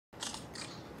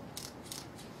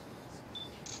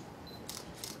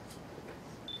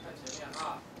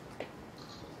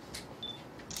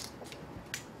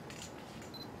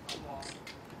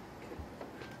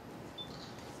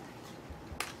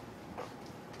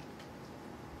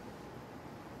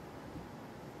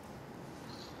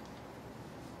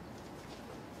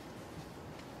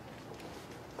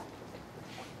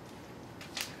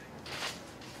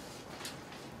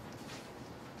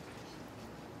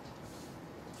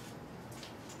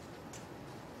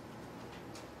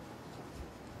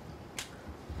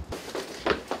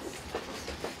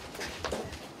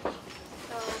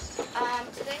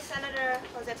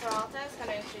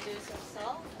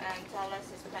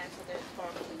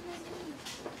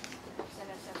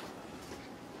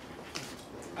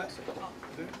Good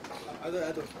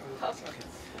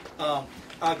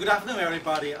afternoon,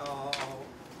 everybody.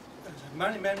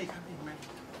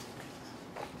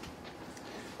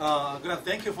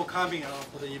 Thank you for coming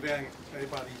for the event,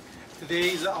 everybody. Today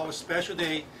is our special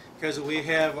day because we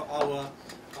have our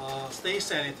State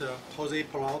Senator Jose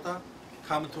Peralta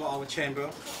come to our chamber,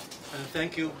 and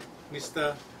thank you,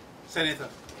 Mr. Senator.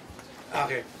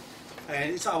 Okay.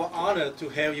 And it's our honor to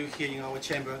have you here in our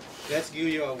chamber. Let's give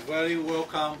you a very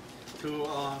welcome to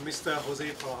Mr. Jose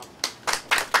Peralta.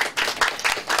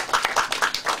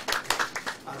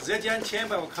 Zhejiang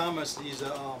Chamber of Commerce is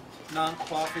a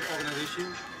non-profit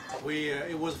organization.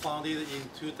 It was founded in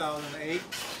 2008,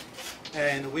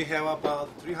 and we have about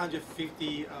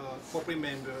 350 corporate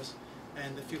members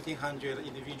and 1,500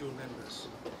 individual members.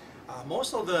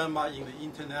 Most of them are in the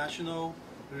international,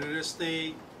 real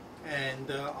estate,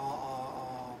 and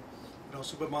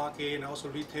supermarket, and also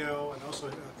retail, and also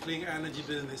clean energy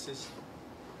businesses.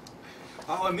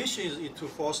 Our mission is to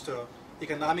foster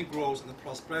economic growth and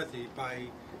prosperity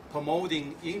by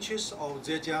promoting interests of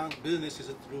Zhejiang businesses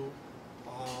through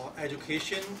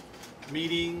education,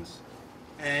 meetings,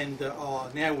 and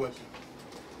networking,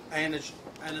 and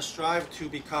strive to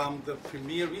become the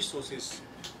premier resources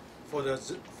for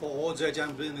all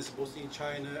Zhejiang businesses, both in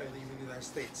China and in the United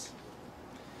States.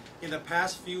 In the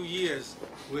past few years,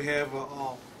 we have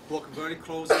worked very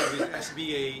closely with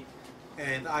SBA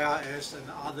and IRS and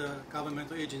other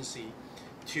governmental agencies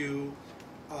to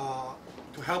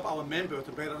help our members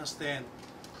to better understand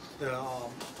the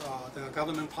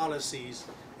government policies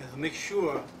and to make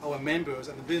sure our members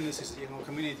and the businesses in our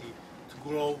community to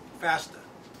grow faster.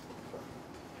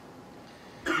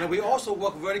 Now, we also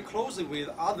work very closely with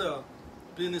other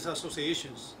business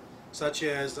associations, such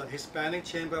as the Hispanic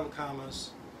Chamber of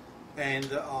Commerce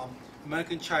and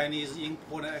American Chinese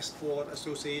Import and Export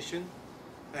Association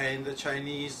and the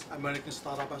Chinese American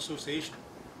Startup Association.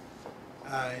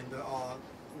 And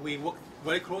we work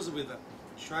very closely with them,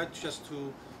 try just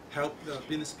to help the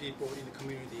business people in the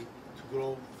community to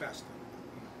grow faster.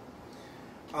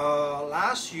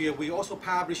 Last year, we also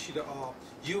published the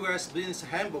U.S. Business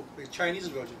Handbook, the Chinese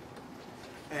version,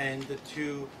 and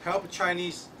to help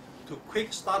Chinese to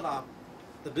quick start up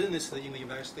the business in the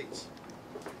United States.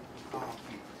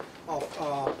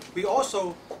 We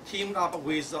also teamed up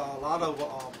with a lot of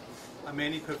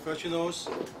many professionals,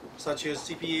 such as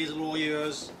CPAs,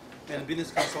 lawyers, and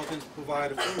business consultants, to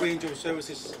provide a full range of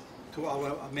services to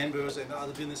our members and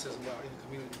other businesses in the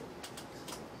community.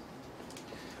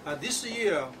 This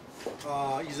year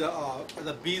is a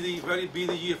very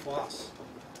busy year for us,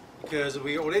 because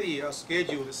we already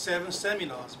scheduled 7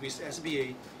 seminars with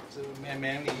SBA, so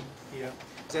mainly here,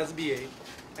 it's SBA,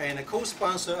 and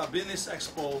co-sponsor a business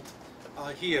expo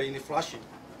here in Flushing.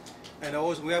 And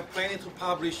also we are planning to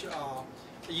publish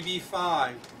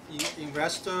EB5,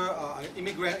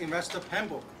 Immigrant Investor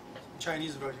Handbook,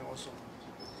 Chinese version also.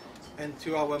 And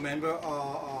to our member,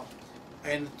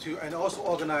 and also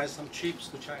organize some trips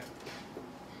to China,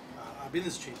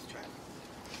 business trips to China.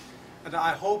 And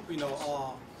I hope,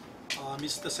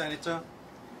 Mr. Senator,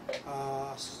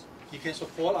 you can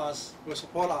will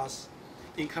support us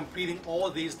in completing all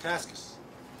these tasks,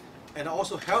 and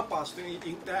also help us to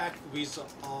interact with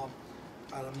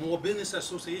more business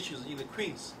associations in the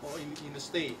Queens or in the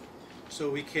state,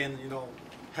 so we can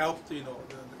help the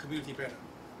community better,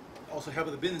 also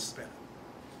help the business better.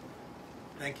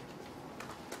 Thank you.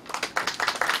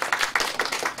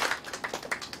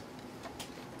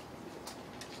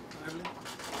 Evelyn?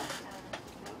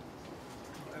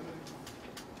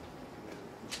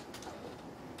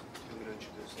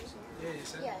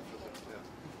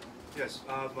 Yes,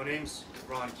 my name's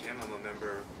Ron Kim. I'm a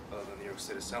member of the New York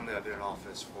State Assembly. I've been in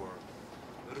office for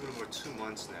a little bit over 2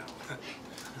 months now.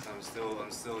 I'm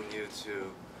still new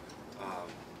to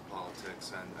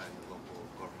politics and the local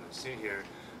government scene here,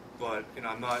 but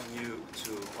I'm not new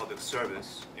to public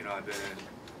service. I've been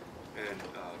in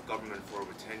government for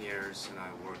over 10 years, and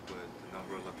I work with a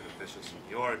number of elected officials in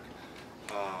New York.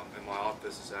 And my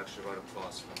office is actually right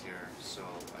across from here, so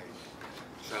I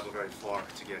travel very far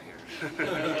to get here.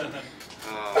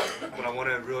 But I want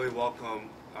to really welcome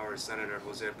our Senator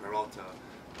Jose Peralta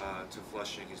to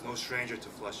Flushing. He's no stranger to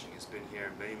Flushing. He's been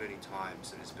here many, many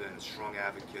times, and he's been a strong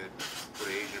advocate for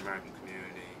the Asian American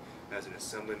community as an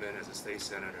assemblyman, as a state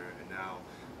senator, and now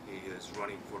he is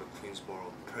running for the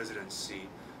Queensboro presidency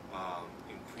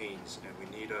in Queens. And we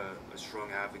need a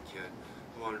strong advocate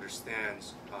who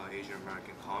understands Asian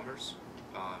American commerce,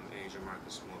 Asian American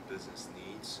small business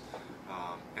needs,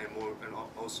 and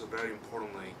also very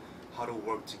importantly, how to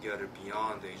work together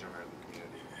beyond the Asian American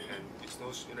community.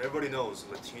 And everybody knows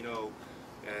Latino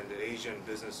and the Asian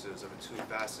businesses are the two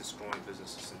fastest growing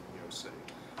businesses in New York City.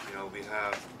 You know, we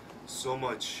have so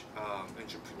much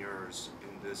entrepreneurs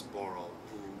in this borough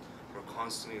who are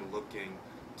constantly looking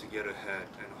to get ahead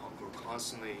and who are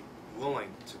constantly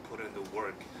willing to put in the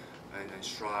work and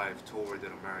strive toward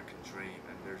that American dream.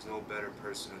 And there's no better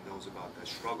person who knows about that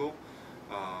struggle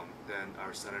than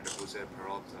our Senator Jose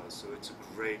Peralta. So it's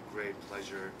a great, great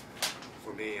pleasure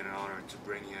for me and an honor to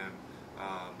bring him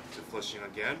to Flushing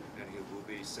again, and he will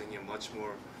be singing much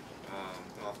more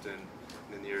often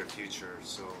in the near future.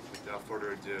 So without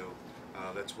further ado,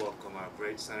 let's welcome our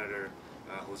great Senator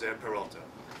Jose Peralta.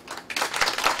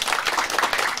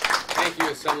 Thank you,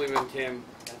 Assemblyman Kim.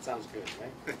 That sounds good,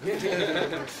 right?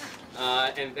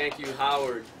 And thank you,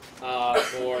 Howard,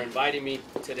 for inviting me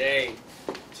today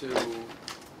to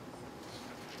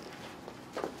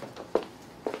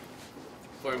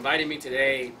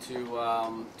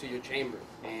your chamber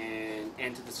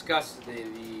and to discuss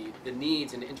the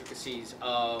needs and intricacies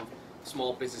of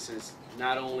small businesses,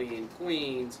 not only in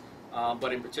Queens,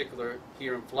 but in particular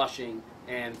here in Flushing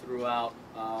and throughout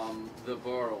the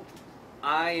borough.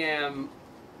 I am,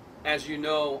 as you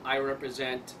know, I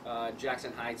represent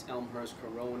Jackson Heights, Elmhurst,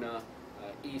 Corona,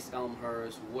 East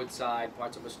Elmhurst, Woodside,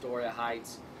 parts of Astoria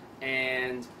Heights,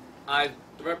 and I've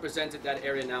represented that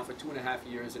area now for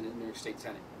 2.5 years in the New York State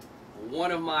Senate.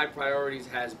 One of my priorities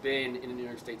has been in the New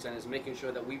York State Senate is making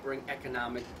sure that we bring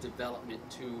economic development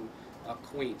to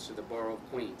Queens, to the borough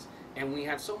of Queens. And we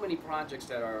have so many projects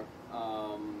that are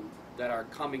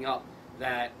coming up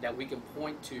that we can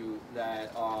point to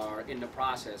that are in the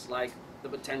process, like the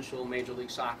potential Major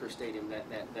League Soccer stadium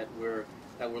that we're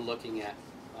looking at.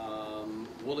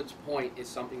 Woolwich Point is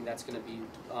something that's going to be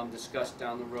discussed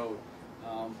down the road.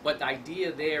 But the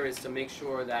idea there is to make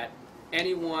sure that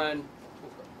anyone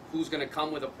who's going to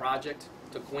come with a project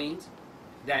to Queens,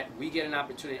 that we get an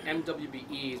opportunity,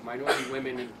 MWBEs, minority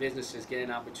women and businesses get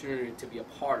an opportunity to be a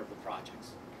part of the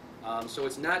projects. So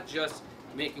it's not just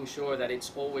making sure that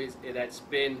that's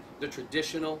been the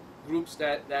traditional groups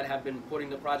that have been putting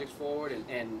the projects forward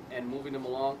and moving them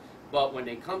along, but when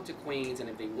they come to Queens and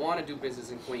if they want to do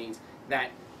business in Queens,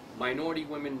 that minority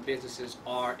women businesses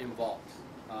are involved.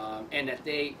 And that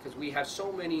because we have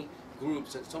so many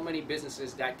groups and so many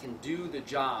businesses that can do the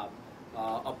job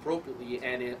appropriately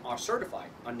and are certified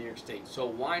on New York State. So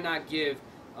why not give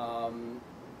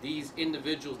these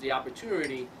individuals the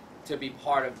opportunity to be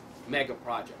part of mega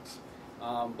projects?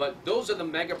 But those are the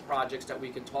mega projects that we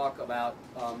can talk about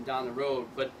down the road.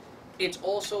 But it's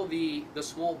also the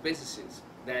small businesses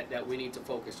that we need to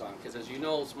focus on, because as you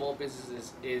know, small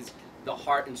businesses is the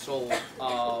heart and soul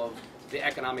of the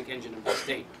economic engine of the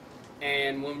state.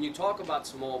 And when you talk about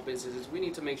small businesses, we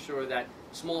need to make sure that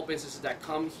small businesses that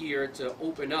come here to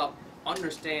open up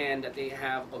understand that they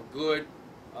have a good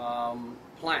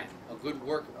plan, a good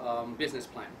business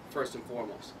plan, first and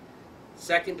foremost.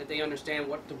 Second, that they understand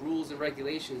what the rules and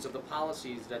regulations of the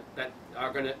policies that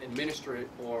are going to administer it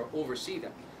or oversee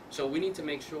them. So we need to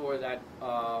make sure that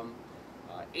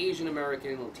Asian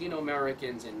American, Latino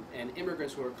Americans, and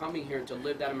immigrants who are coming here to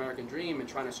live that American dream and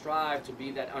trying to strive to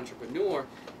be that entrepreneur,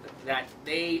 that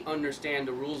they understand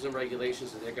the rules and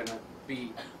regulations that they're going to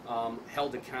be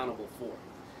held accountable for.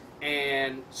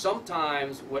 And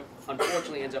sometimes what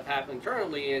unfortunately ends up happening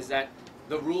currently is that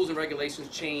the rules and regulations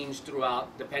change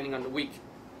throughout depending on the week.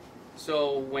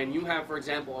 So when you have, for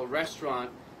example, a restaurant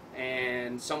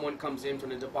and someone comes in from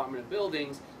the Department of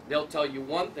Buildings, they'll tell you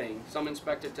one thing, some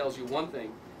inspector tells you one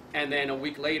thing, and then a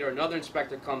week later another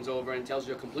inspector comes over and tells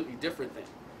you a completely different thing.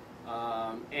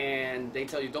 And they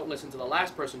tell you, don't listen to the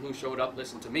last person who showed up,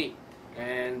 listen to me.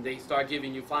 And they start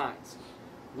giving you fines.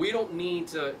 We don't need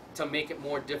to make it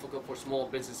more difficult for small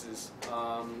businesses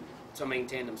to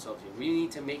maintain themselves here. We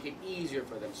need to make it easier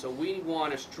for them. So we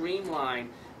want to streamline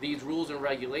these rules and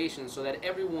regulations so that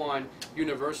everyone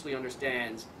universally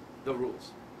understands the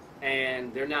rules.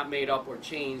 And they're not made up or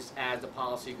changed as the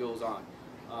policy goes on.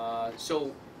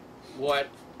 So what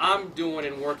I'm doing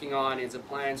and working on is a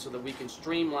plan so that we can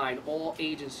streamline all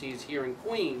agencies here in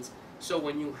Queens, so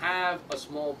when you have a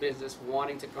small business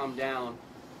wanting to come down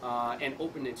and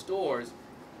open its doors,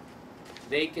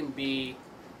 they can be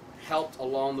helped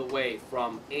along the way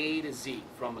from A to Z,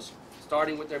 from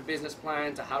starting with their business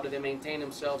plan to how do they maintain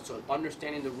themselves, to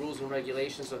understanding the rules and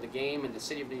regulations of the game in the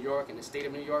city of New York and the state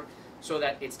of New York, so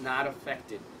that it's not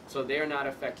affected, so they're not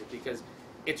affected. Because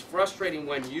it's frustrating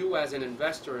when you as an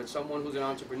investor and someone who's an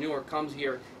entrepreneur comes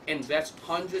here, invests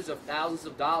hundreds of thousands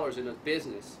of dollars in a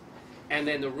business, and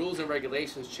then the rules and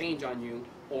regulations change on you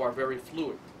or are very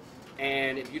fluid.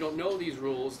 And if you don't know these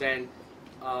rules, then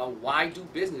why do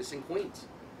business in Queens?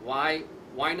 Why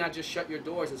not just shut your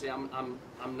doors and say, I'm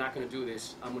not going to do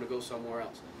this, I'm going to go somewhere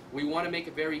else? We want to make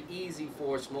it very easy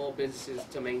for small businesses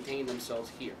to maintain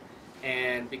themselves here.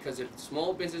 And because if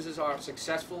small businesses are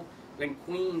successful, then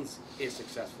Queens is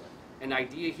successful. An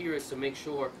idea here is to make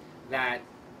sure that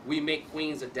we make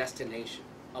Queens a destination,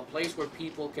 a place where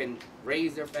people can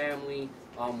raise their family,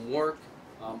 work,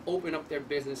 open up their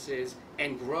businesses,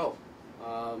 and grow.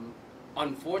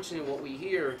 Unfortunately, what we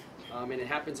hear, and it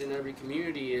happens in every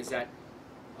community, is that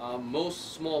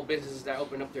most small businesses that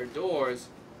open up their doors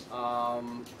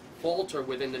falter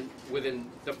within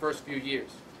the first few years,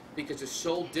 because it's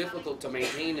so difficult to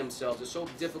maintain themselves. It's so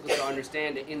difficult to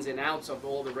understand the ins and outs of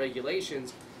all the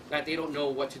regulations that they don't know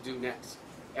what to do next.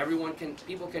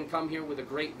 People can come here with a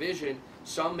great vision.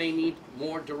 Some may need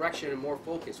more direction and more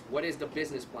focus. What is the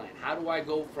business plan? How do I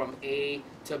go from A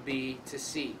to B to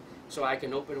C so I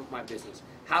can open up my business?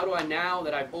 How do I, now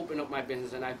that I've opened up my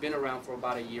business and I've been around for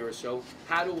about a year or so,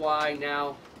 how do I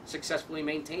now successfully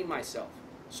maintain myself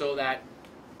so that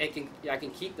I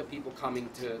can keep the people coming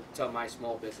to my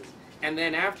small business? And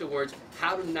then afterwards,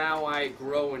 how do now I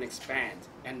grow and expand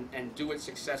and do it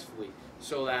successfully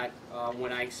so that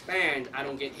when I expand, I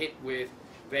don't get hit with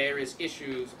various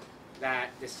issues that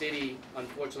the city,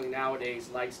 unfortunately nowadays,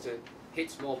 likes to hit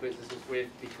small businesses with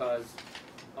because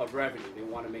of revenue. They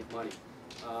want to make money.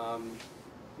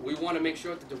 We want to make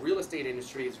sure that the real estate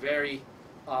industry is very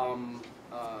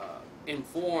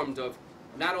informed of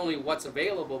not only what's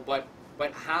available,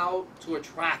 but how to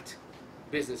attract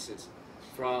businesses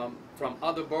from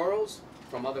other boroughs,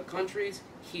 from other countries,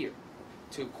 here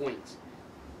to Queens.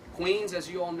 Queens, as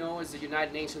you all know, is the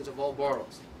United Nations of all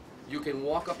boroughs. You can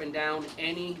walk up and down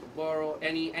any borough,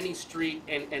 any street,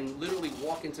 and literally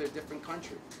walk into a different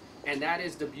country. And that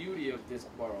is the beauty of this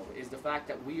borough, is the fact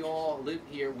that we all live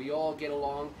here, we all get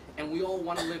along, and we all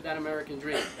want to live that American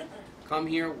dream. Come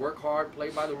here, work hard, play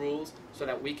by the rules, so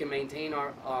that we can maintain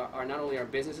our not only our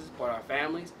businesses, but our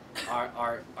families.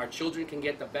 Our children can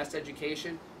get the best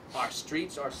education, our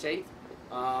streets are safe,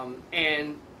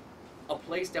 and a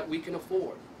place that we can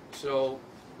afford. So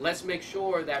let's make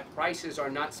sure that prices are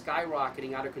not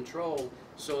skyrocketing out of control,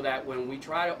 so that when we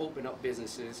try to open up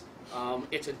businesses,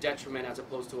 it's a detriment as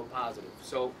opposed to a positive.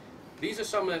 So these are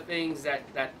some of the things that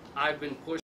I've been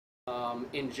pushing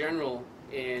in general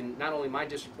in not only my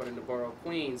district but in the borough of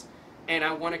Queens, and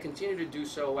I want to continue to do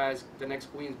so as the next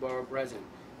Queens Borough President.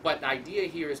 But the idea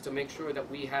here is to make sure that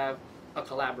we have a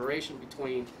collaboration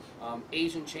between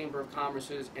Asian Chamber of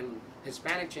Commerces and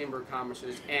Hispanic Chamber of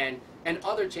Commerces and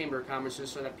other Chamber of Commerces,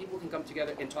 so that people can come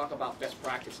together and talk about best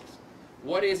practices.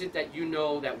 What is it that you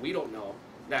know that we don't know,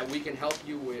 that we can help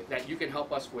you with, that you can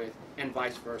help us with, and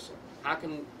vice versa? How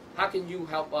can you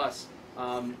help us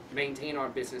maintain our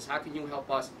business? How can you help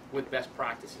us with best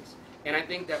practices? And I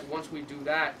think that once we do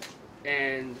that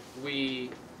and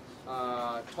we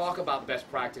talk about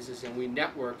best practices and we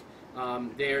network,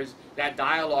 there's that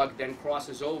dialogue then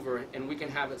crosses over, and we can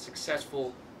have a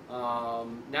successful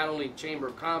not only Chamber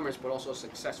of Commerce but also a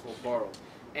successful borough.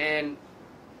 And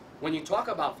when you talk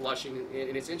about Flushing,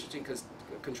 and it's interesting because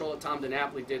Controller Tom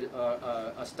DiNapoli did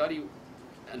a study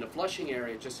in the Flushing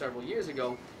area just several years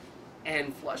ago,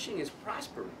 and Flushing is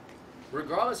prospering.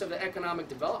 Regardless of the economic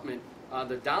development,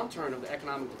 the downturn of the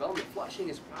economic development, Flushing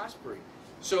is prospering.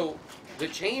 So the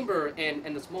Chamber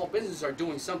and the small businesses are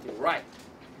doing something right.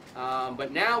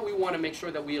 But now we want to make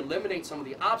sure that we eliminate some of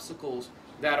the obstacles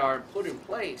that are put in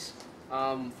place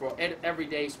for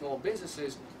everyday small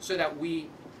businesses, so that we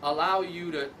allow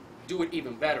you to do it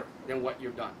even better than what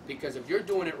you've done. Because if you're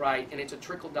doing it right and it's a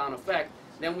trickle-down effect,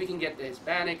 then we can get the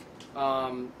Hispanic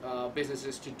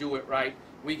businesses to do it right.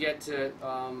 We get to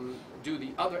do the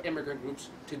other immigrant groups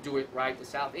to do it right, the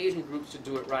South Asian groups to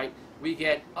do it right. We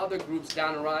get other groups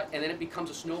down the road, and then it becomes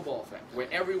a snowball effect where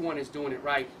everyone is doing it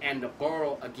right, and the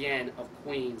borough, again, of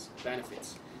Queens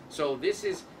benefits. So this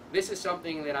is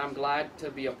something that I'm glad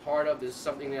to be a part of. This is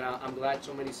something that I'm glad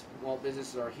so many small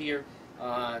businesses are here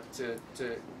to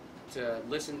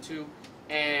listen to.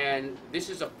 And this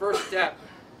is a first step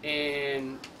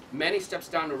in many steps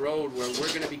down the road where we're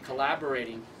going to be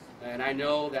collaborating. And I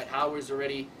know that Howard's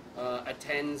already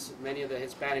attends many of the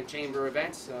Hispanic Chamber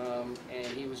events, and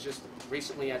he was just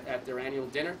recently at their annual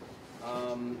dinner.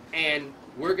 And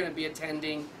we're going to be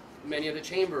attending many of the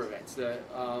Chamber events,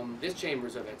 this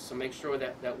Chamber's events, to make sure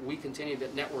that we continue the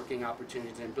networking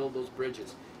opportunities and build those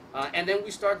bridges. And then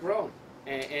we start growing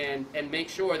and make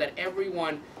sure that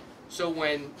everyone, so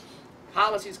when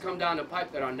policies come down the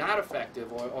pipe that are not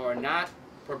effective or are not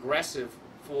progressive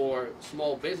for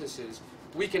small businesses,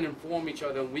 we can inform each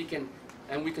other,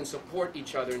 and we can support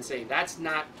each other and say that's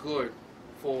not good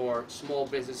for small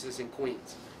businesses in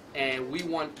Queens. And we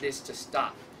want this to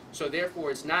stop. So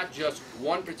therefore, it's not just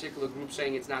one particular group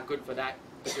saying it's not good for that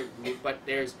particular group, but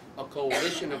there's a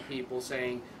coalition of people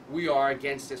saying we are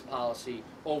against this policy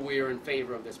or we are in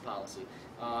favor of this policy.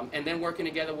 And then working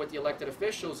together with the elected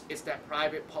officials, it's that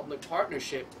private-public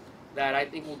partnership that I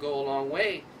think will go a long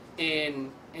way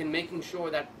in making sure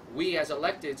that we as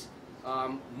electeds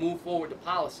move forward the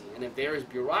policy. And if there is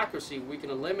bureaucracy, we can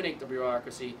eliminate the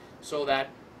bureaucracy so that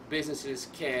businesses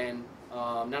can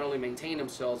not only maintain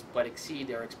themselves but exceed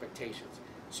their expectations.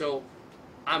 So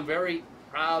I'm very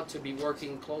proud to be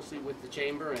working closely with the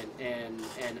Chamber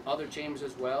and other chambers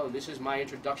as well. And this is my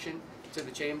introduction to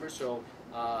the Chamber, so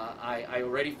I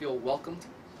already feel welcomed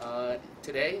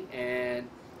today and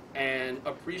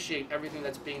appreciate everything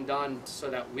that's being done so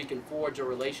that we can forge a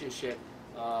relationship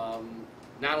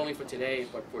not only for today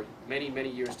but for many, many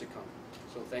years to come.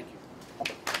 So thank you.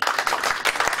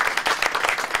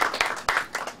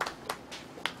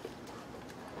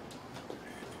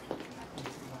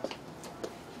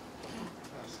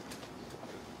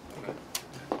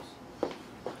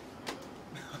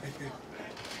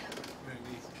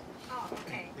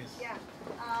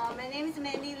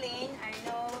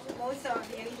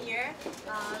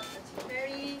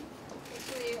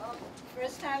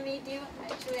 First time meet you,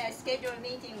 actually I scheduled a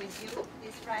meeting with you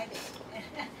this Friday.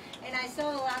 And I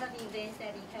saw a lot of events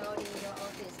that you held in your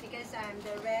office because I'm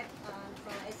the rep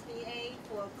from SBA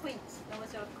for Queens,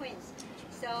 North of Queens.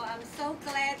 So I'm so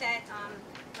glad that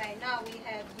right now we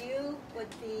have you,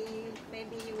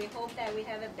 maybe we hope that we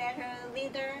have a better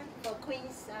leader for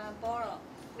Queens Borough.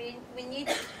 We need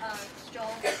a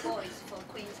strong voice for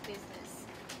Queens business.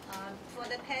 For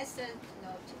the past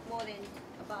more than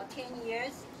about 10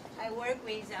 years, I work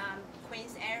with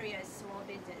Queens area small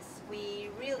business. We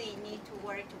really need to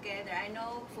work together. I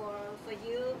know for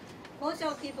you, most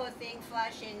of people think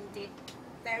Flushing did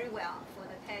very well for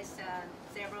the past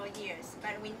several years,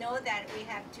 but we know that we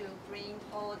have to bring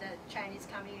all the Chinese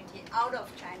community out of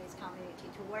Chinese community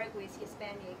to work with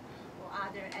Hispanic or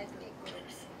other ethnic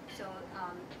groups. So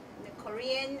the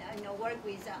Korean work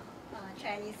with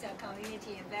Chinese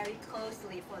community very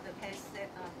closely for the past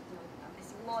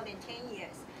more than 10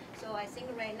 years. So I think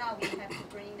right now we have to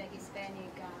bring the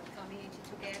Hispanic community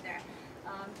together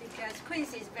because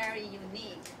Queens is very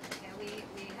unique. Okay?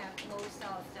 We have most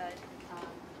of the,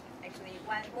 actually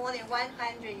more than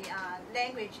 100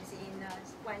 languages in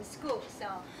one school. So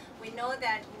we know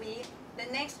that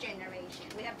the next generation,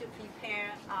 we have to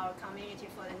prepare our community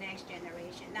for the next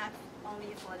generation, not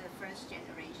only for the first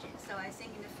generation. So I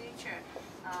think in the future,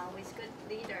 with good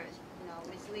leaders,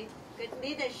 with good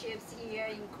leaderships here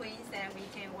in Queens, that we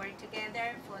can work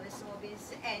together for the small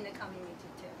business and the community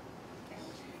too. Okay.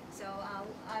 So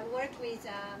I work with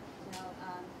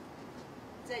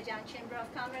Zhejiang Chamber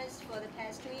of Commerce for the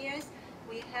past 2 years.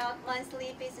 We held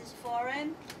monthly business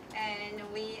forum, and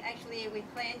we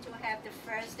plan to have the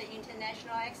first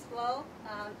international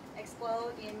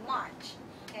expo in March.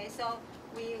 Okay, so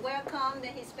we welcome the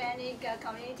Hispanic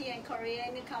community and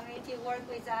Korean community work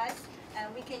with us,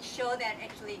 and we can show that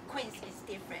actually Queens is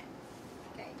different.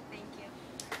 Okay, thank you.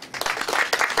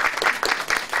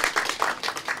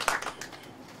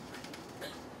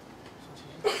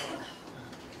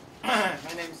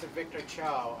 My name is Victor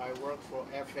Chow. I work for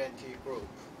FNT Group.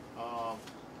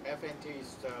 FNT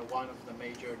is one of the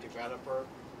major developers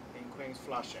in Queens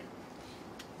Flushing.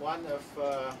 One of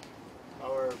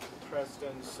our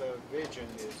president's vision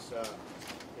is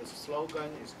his slogan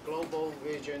is global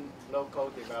vision, local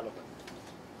development.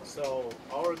 So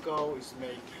our goal is to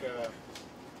make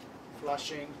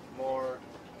Flushing more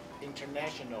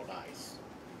internationalized,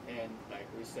 and like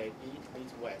we say, east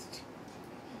meets west.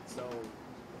 So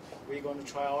we're going to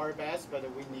try our best, but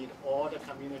we need all the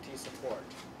community support.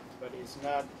 But it's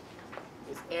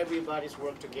everybody's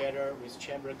work together with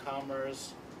Chamber of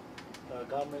Commerce,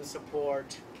 government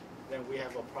support, then we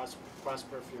have a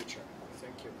prosperous future.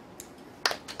 Thank you.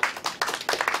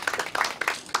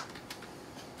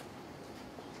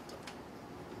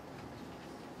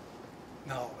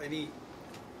 Now, any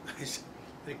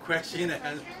question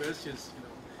and questions?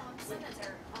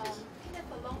 Senator,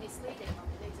 Kenneth alone is leading on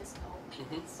the latest poll.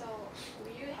 So,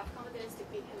 will you have confidence to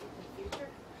beat him in the future?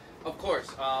 Of course.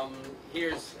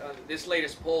 Here's this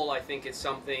latest poll. I think is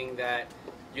something that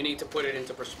you need to put it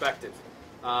into perspective.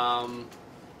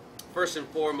 First and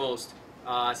foremost,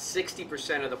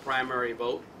 60% of the primary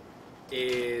vote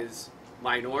is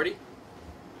minority.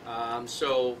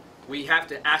 So we have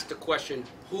to ask the question: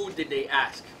 who did they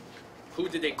ask? Who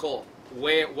did they call?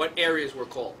 What areas were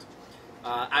called?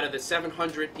 Out of the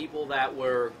 700 people that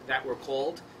were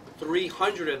called,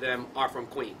 300 of them are from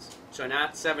Queens. So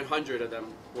not 700 of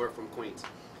them were from Queens.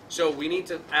 So we need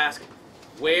to ask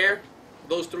where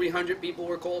those 300 people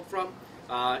were called from.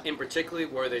 In particular,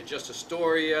 were they just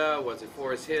Astoria? Was it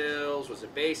Forest Hills? Was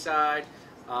it Bayside?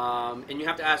 And you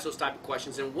have to ask those type of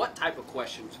questions, and what type of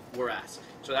questions were asked.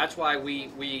 So that's why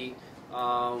we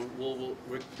will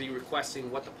be requesting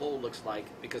what the poll looks like,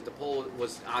 because the poll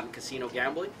was on casino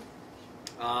gambling.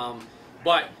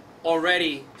 But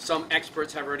already some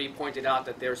experts have already pointed out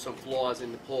that there's some flaws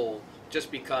in the poll,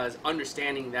 just because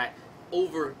understanding that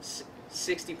over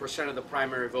 60% of the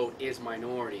primary vote is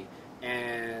minority,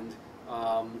 and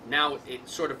now it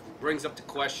sort of brings up the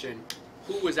question,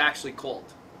 who was actually called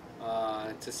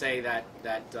to say that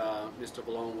Mr.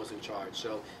 Vallone was in charge.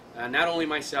 So not only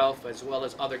myself, as well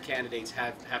as other candidates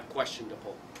have questioned the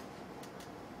poll.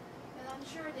 And I'm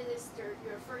sure this is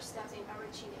your first steps in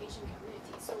outreaching the Asian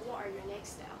community. So what are your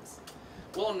next steps?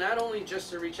 Well, not only just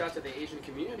to reach out to the Asian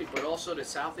community, but also the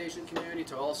South Asian community,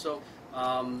 to also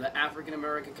the African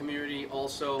American community,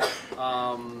 also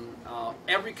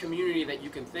every community that you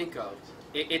can think of.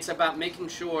 It's about making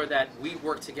sure that we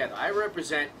work together. I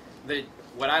represent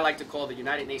what I like to call the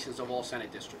United Nations of all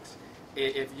Senate districts.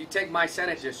 If you take my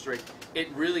Senate district, it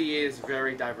really is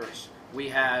very diverse. We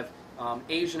have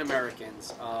Asian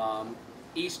Americans,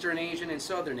 Eastern Asian and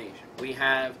Southern Asian. We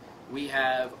have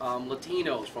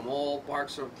Latinos from all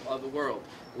parts of the world.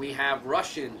 We have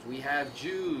Russians, we have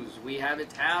Jews, we have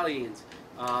Italians,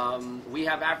 we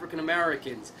have African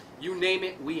Americans. You name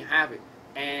it, we have it.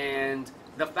 And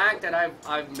the fact that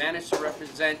I've managed to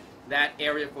represent that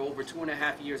area for over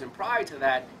 2.5 years, and prior to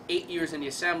that, 8 years in the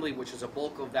Assembly, which is a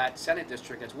bulk of that Senate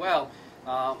district as well,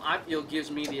 I feel gives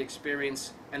me the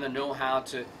experience and the know-how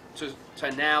to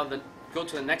now go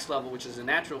to the next level, which is a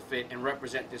natural fit, and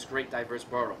represent this great diverse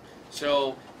borough.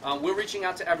 So we're reaching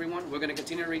out to everyone. We're going to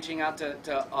continue reaching out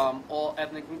to all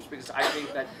ethnic groups, because I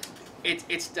think that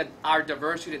it's our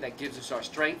diversity that gives us our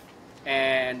strength,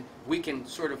 and we can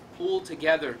sort of pull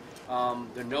together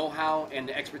the know-how and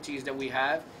the expertise that we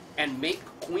have, and make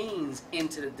Queens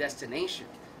into the destination,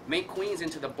 make Queens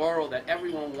into the borough that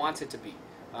everyone wants it to be.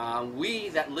 We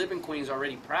that live in Queens are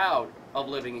already proud of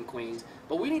living in Queens,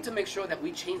 but we need to make sure that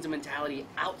we change the mentality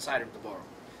outside of the borough.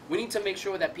 We need to make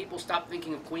sure that people stop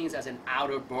thinking of Queens as an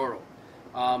outer borough.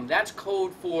 That's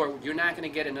code for you're not going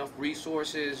to get enough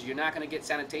resources, you're not going to get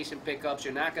sanitation pickups,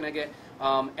 you're not going to get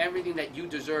everything that you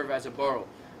deserve as a borough.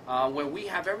 When we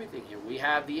have everything here, we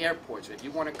have the airports. If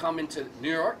you want to come into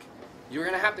New York, you're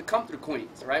going to have to come through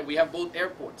Queens, right? We have both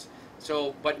airports.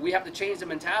 So, but we have to change the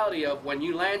mentality of when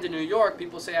you land in New York,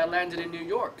 people say, I landed in New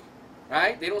York,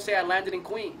 right? They don't say I landed in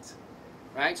Queens,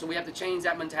 right? So we have to change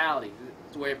that mentality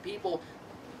to where people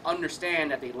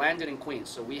understand that they landed in Queens.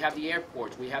 So we have the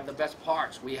airports, we have the best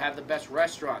parks, we have the best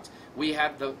restaurants, we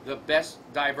have the best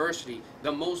diversity,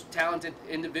 the most talented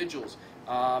individuals,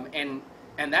 and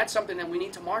that's something that we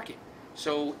need to market.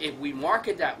 So if we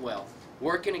market that well,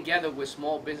 working together with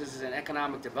small businesses and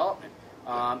economic development,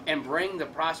 and bring the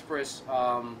prosperous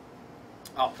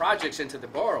projects into the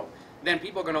borough, then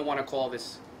people are going to want to call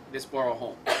this borough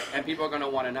home, and people are going to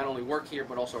want to not only work here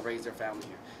but also raise their family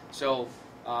here. So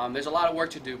there's a lot of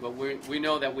work to do, but we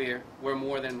know that we're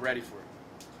more than ready for it.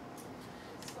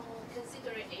 So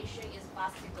considering Asian is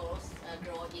fast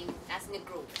growing ethnic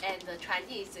group, and the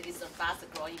Chinese is a fast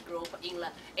growing group in the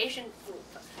Asian group.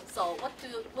 So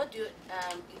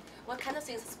what kind of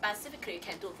things specifically you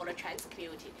can do for the Chinese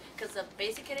community? Because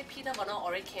basically Peter Vallone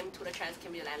already came to the Chinese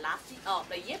community like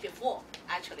the year before,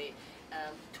 actually,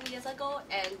 2 years ago,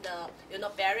 and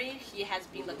Barry, he has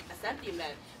been the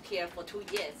assemblyman here for 2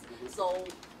 years. So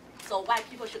why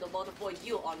people should vote for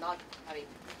you or not? I mean.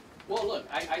 Well, look,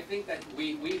 I think that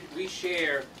we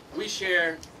share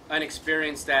an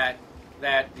experience that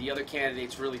the other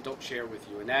candidates really don't share with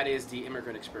you, and that is the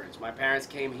immigrant experience. My parents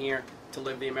came here to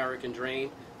live the American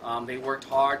dream. They worked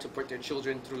hard to put their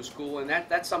children through school, and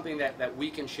that's something that we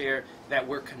can share, that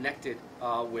we're connected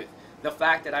with. The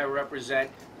fact that I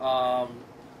represent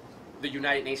the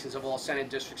United Nations of all Senate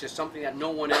districts is something that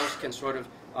no one else can sort of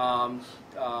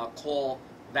call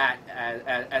that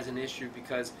as an issue,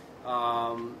 because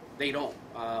they don't.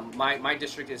 My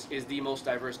district is the most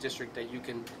diverse district that you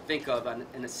can think of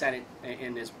in the Senate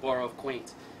in this borough of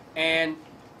Queens. And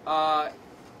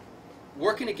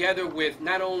working together with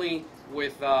not only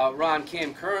with Ron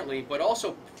Kim currently, but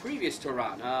also previous to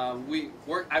Ron,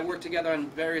 I worked together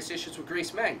on various issues with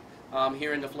Grace Meng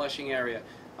here in the Flushing area,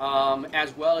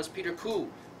 as well as Peter Koo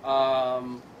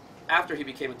after he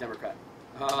became a Democrat.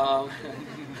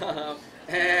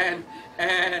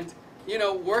 And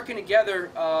working together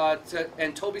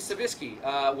and Toby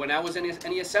Savitsky when I was in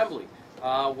the assembly,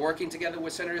 working together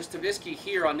with Senator Stavisky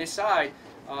here on this side,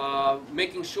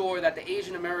 making sure that the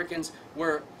Asian Americans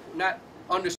were not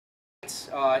understood.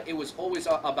 It was always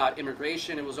about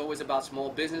immigration. It was always about small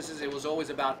businesses. It was always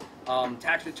about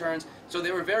tax returns. So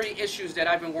there were very issues that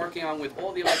I've been working on with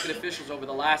all the elected officials over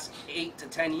the last 8 to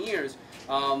 10 years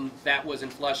that was in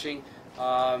Flushing.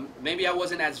 Maybe I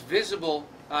wasn't as visible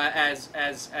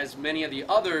as many of the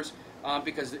others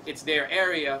because it's their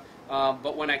area.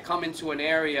 But when I come into an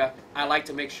area, I like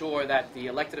to make sure that the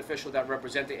elected officials that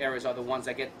represent the areas are the ones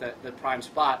that get the prime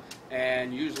spot.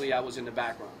 And usually I was in the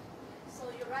background. So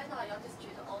you right now your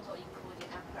district also including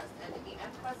Empress, and in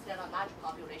Empress there are a large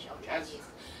population of Chinese. Yes.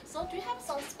 So do you have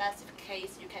some specific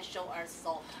case you can show us?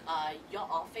 So your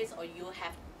office or you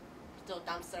have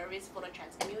done service for the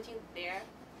transmuting there?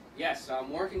 Yes,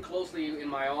 I'm working closely in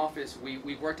my office.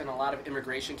 We've worked on a lot of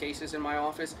immigration cases in my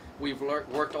office. We've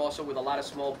worked also with a lot of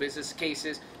small business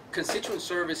cases. Constituent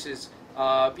services,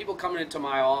 people coming into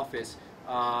my office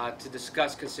to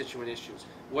discuss constituent issues,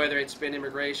 whether it's been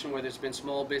immigration, whether it's been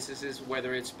small businesses,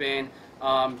 whether it's been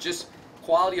just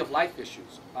quality of life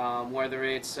issues, whether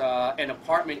it's an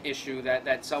apartment issue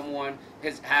that someone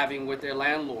is having with their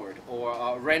landlord or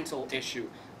a rental issue.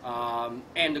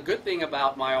 And the good thing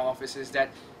about my office is that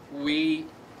we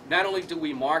not only do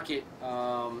we market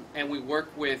and we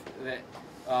work with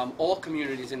all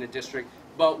communities in the district,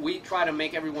 but we try to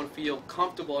make everyone feel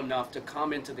comfortable enough to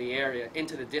come into the area,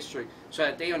 into the district, so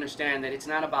that they understand that it's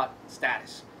not about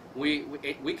status. We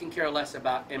can care less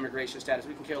about immigration status.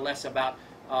 We can care less about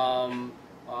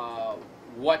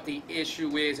what the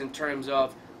issue is in terms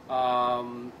of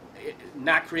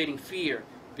not creating fear,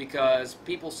 because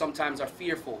people sometimes are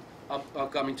fearful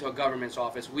of coming to a government's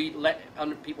office. We let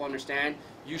people understand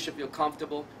you should feel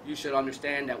comfortable. You should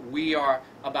understand that we are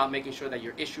about making sure that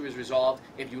your issue is resolved.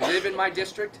 If you live in my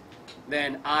district,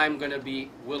 then I'm going to be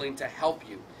willing to help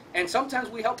you. And sometimes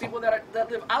we help people that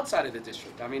live outside of the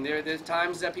district. I mean, there's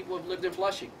times that people have lived in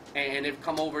Flushing and they've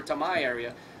come over to my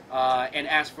area and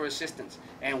asked for assistance.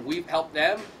 And we've helped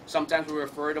them. Sometimes we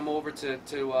refer them over to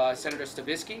Senator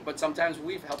Stavisky, but sometimes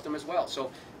we've helped them as well. So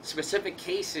specific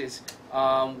cases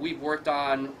we've worked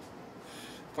on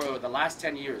for the last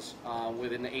 10 years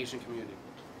within the Asian community.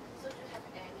 So do you have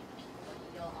any people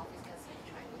in your office can speak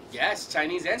Chinese? Yes,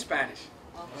 Chinese and Spanish.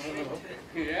 Okay.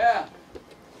 Yeah.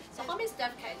 So how many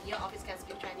staff in your office can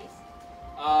speak Chinese?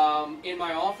 In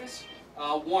my office,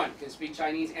 one can speak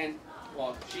Chinese and,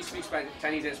 well, she speaks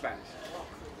Chinese and Spanish.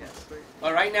 Yes.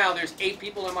 But right now, there's 8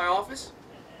 people in my office,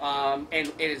 and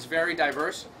it is very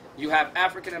diverse. You have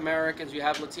African Americans, you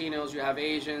have Latinos, you have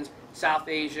Asians, South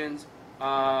Asians,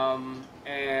 and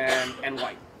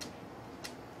white.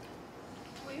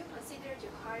 Will you consider to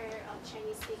hire a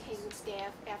Chinese-speaking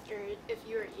staff after if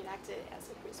you're elected as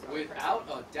a principal? Without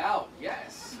a doubt,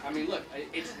 yes. I mean, look,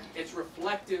 it's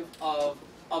reflective of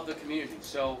the community.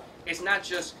 So it's not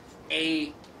just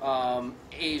a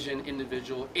Asian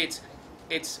individual. It's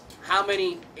how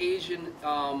many Asian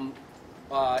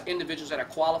individuals that are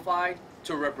qualified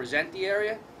to represent the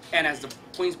area. And as the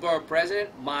Queensborough president,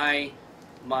 my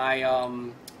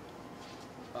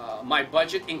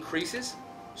budget increases,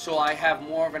 so I have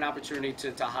more of an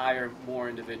opportunity to hire more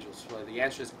individuals. So the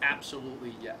answer is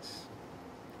absolutely yes.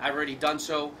 I've already done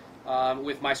so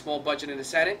with my small budget in the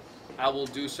Senate. I will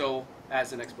do so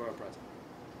as the next borough president.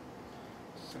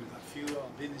 So a few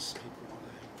business people want to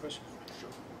have questions. Sure.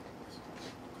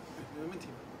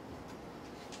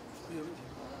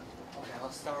 Okay,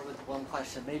 I'll start with one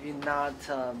question. Maybe not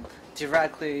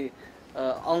directly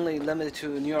only limited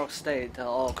to New York State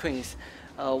or Queens.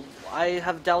 I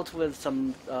have dealt with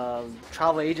some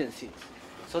travel agencies.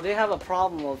 So they have a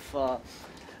problem of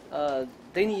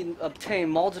they need to obtain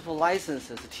multiple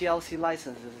licenses, TLC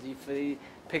licenses. If they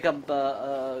pick up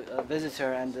a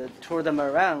visitor and tour them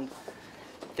around,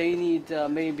 they need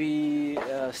maybe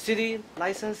a city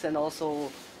license and also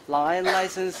Long Island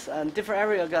license, and different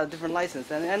area got a different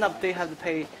license, and end up they have to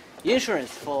pay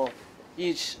insurance for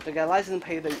each. They get license,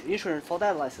 pay the insurance for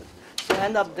that license. So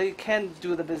end up they can't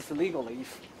do the business legally.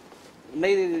 If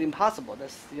made it impossible.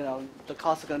 That's the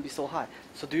cost is going to be so high.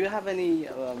 So do you have any?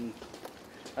 Are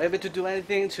you able to do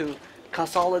anything to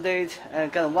consolidate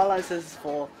and get one license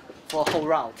for a whole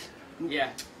route? Yeah.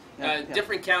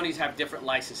 Different counties have different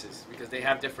licenses because they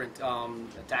have different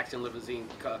tax and limousine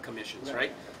commissions,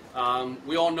 right?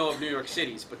 We all know of New York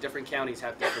City's, but different counties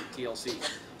have different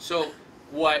TLCs. So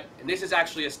and this is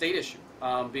actually a state issue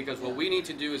because what we need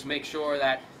to do is make sure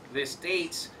that the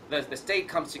state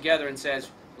comes together and says,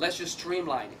 let's just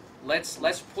streamline it.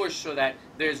 Let's push so that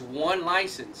there's one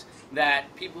license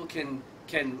that people can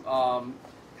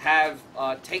have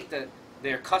take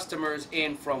their customers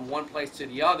in from one place to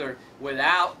the other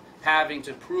without having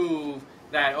to prove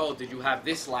that, oh, did you have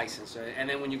this license? And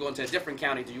then when you go into a different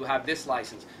county, do you have this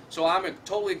license? So I'm in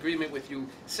total agreement with you.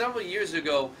 Several years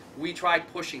ago, we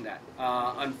tried pushing that.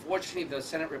 Unfortunately, the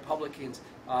Senate Republicans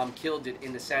killed it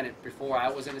in the Senate before I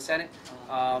was in the Senate.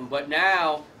 But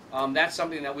now, that's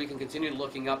something that we can continue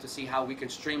looking up to see how we can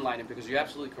streamline it, because you're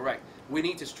absolutely correct. We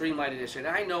need to streamline it. And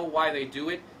I know why they do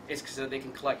it. It's because they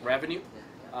can collect revenue.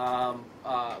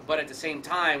 But at the same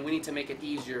time, we need to make it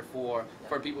easier for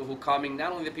people who are coming,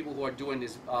 not only the people who are doing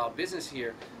this business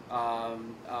here,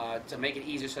 to make it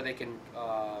easier so they can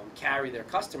carry their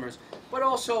customers, but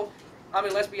also, I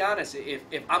mean, let's be honest,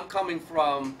 if I'm coming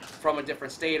from a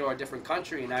different state or a different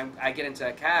country and I get into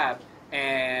a cab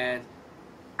and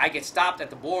I get stopped at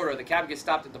the border, the cab gets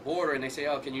stopped at the border and they say,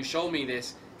 oh, can you show me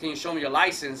this? Can you show me your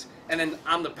license? And then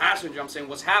I'm the passenger, I'm saying,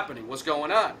 what's happening? What's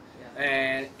going on?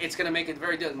 And it's going to make it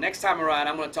very difficult. Next time around,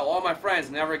 I'm going to tell all my friends,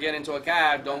 never get into a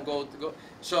cab, don't go.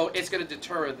 So it's going to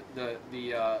deter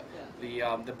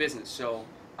the business. So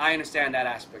I understand that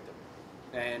aspect of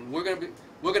it, and we're going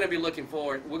to be looking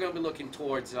forward. We're going to be looking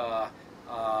towards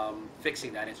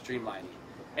fixing that and streamlining.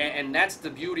 And that's the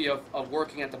beauty of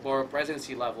working at the borough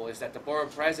presidency level, is that the borough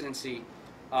presidency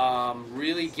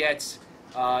really gets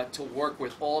to work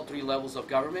with all three levels of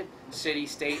government: city,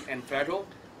 state, and federal.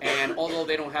 And although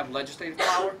they don't have legislative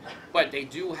power, but they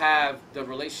do have the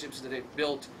relationships that they've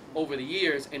built over the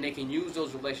years, and they can use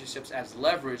those relationships as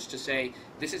leverage to say,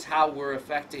 this is how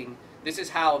this is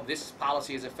how this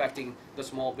policy is affecting the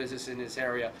small business in this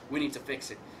area. We need to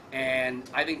fix it. And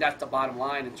I think that's the bottom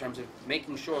line in terms of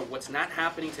making sure what's not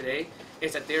happening today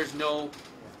is that there's no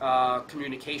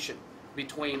communication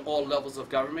between all levels of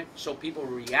government, so people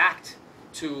react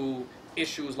to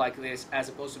issues like this as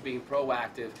opposed to being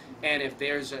proactive. And if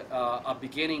there's a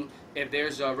beginning, if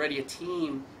there's already a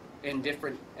team in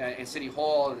different in City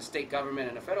Hall and the state government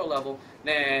and the federal level,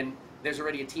 then there's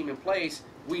already a team in place.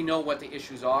 We know what the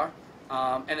issues are.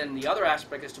 And then the other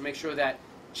aspect is to make sure that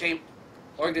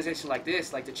organizations like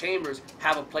this, like the chambers,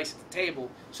 have a place at the table,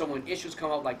 so when issues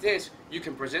come up like this, you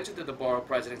can present it to the borough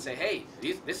president and say, hey,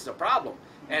 this is a problem.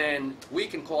 And we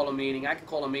can call a meeting, I can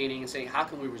call a meeting and say, how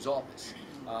can we resolve this?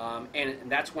 And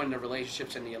that's when the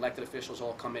relationships and the elected officials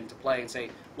all come into play and say,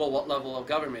 well, what level of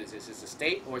government is this? Is it the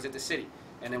state or is it the city?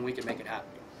 And then we can make it happen.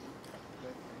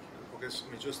 Okay, so,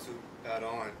 I mean, just to add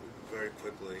on very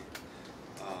quickly,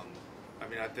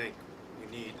 I think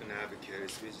we need an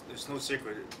advocate. There's no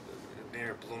secret.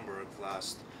 Mayor Bloomberg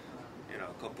last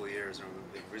a couple of years, and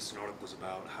recent articles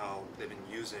about how they've been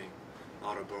using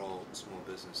out-of-borough small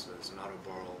businesses and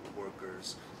out-of-borough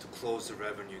workers to close the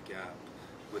revenue gap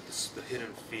with the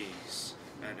hidden fees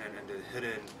and the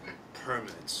hidden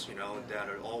permits, that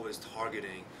are always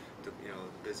targeting the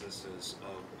businesses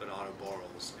of outer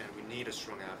boroughs. And we need a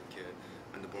strong advocate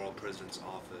in the borough president's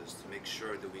office to make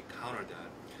sure that we counter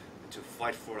that and to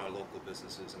fight for our local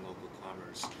businesses and local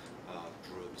commerce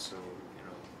groups. So,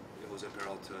 Jose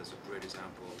Peralta is a great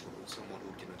example of someone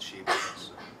who can achieve that.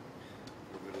 So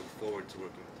we look forward to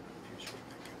working with him in the future.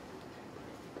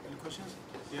 Any questions?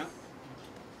 Yeah.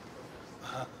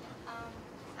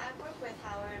 I work with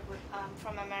Howard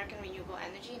from American Renewable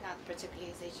Energy, not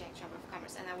particularly Zhejiang Chamber of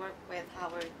Commerce, and I work with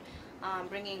Howard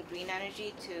bringing green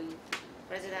energy to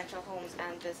residential homes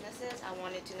and businesses. I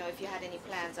wanted to know if you had any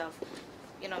plans of,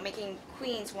 making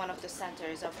Queens one of the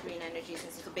centers of green energy,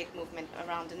 since it's a big movement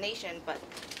around the nation. But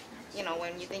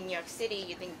when you think New York City,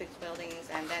 you think big buildings,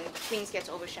 and then Queens gets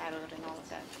overshadowed and all of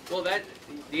that. Well,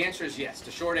 the answer is yes.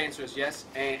 The short answer is yes,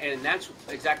 and that's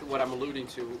exactly what I'm alluding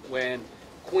to when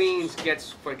Queens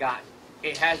gets forgotten.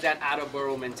 It has that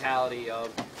out-of-borough mentality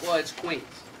of, well, it's Queens,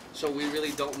 so we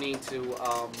really don't need to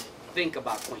think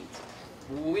about Queens.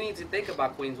 We need to think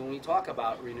about Queens when we talk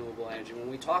about renewable energy, when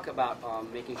we talk about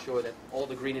making sure that all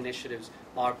the green initiatives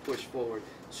are pushed forward.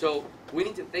 So we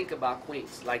need to think about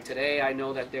Queens. Like today, I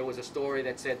know that there was a story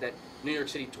that said that New York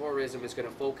City tourism is going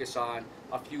to focus on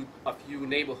a few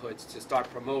neighborhoods to start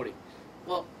promoting.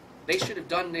 Well, they should have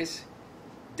done this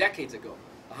decades ago.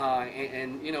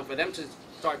 And for them to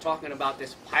start talking about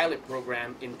this pilot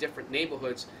program in different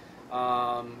neighborhoods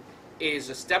is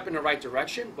a step in the right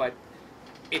direction, but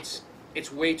it's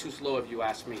way too slow if you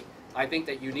ask me. I think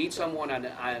that you need someone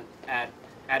at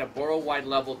a borough-wide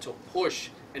level to push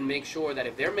and make sure that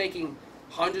if they're making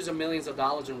hundreds of millions of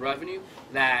dollars in revenue,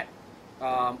 that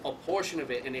a portion of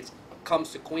it, and it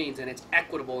comes to Queens, and it's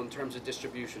equitable in terms of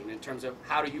distribution, in terms of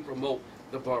how do you promote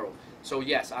the borough. So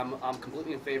yes, I'm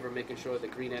completely in favor of making sure that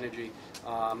green energy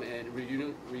and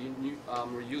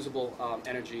reusable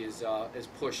energy is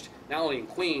pushed not only in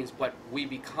Queens, but we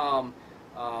become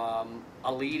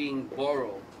a leading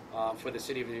borough for the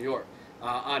city of New York.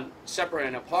 On separate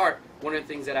and apart, one of the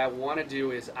things that I want to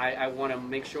do is I want to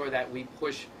make sure that we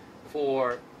push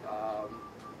for.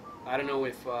 I don't know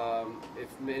if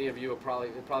many of you are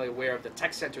probably aware of the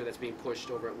tech center that's being pushed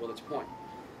over at Willets Point.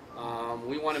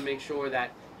 We want to make sure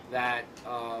that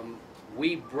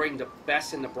we bring the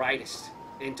best and the brightest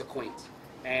into Queens,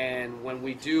 and when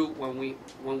we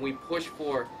push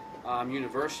for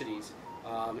universities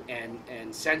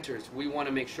and centers, we want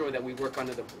to make sure that we work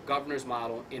under the governor's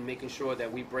model in making sure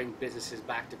that we bring businesses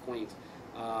back to Queens.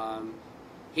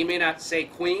 He may not say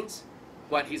Queens,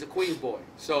 but he's a Queens boy,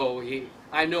 so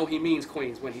I know he means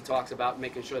Queens when he talks about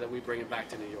making sure that we bring it back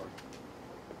to New York.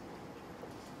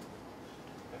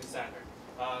 I'm Sander.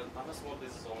 I'm a small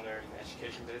business owner in the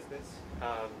education business.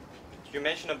 You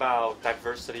mentioned about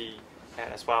diversity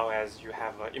and as well as you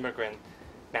have an immigrant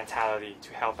mentality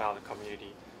to help out the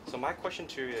community. So my question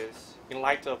to you is, in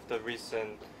light of the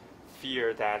recent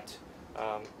fear that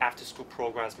after-school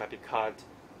programs might be cut,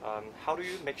 how do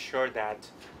you make sure that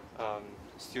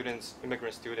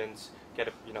immigrant students, get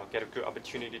a good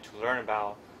opportunity to learn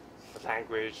about the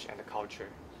language and the culture?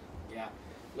 Yeah,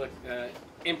 look,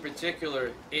 in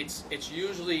particular, it's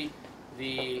usually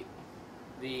the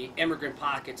immigrant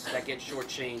pockets that get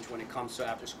shortchanged when it comes to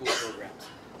after-school programs.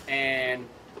 And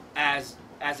as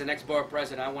the next borough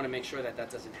president, I want to make sure that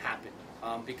doesn't happen.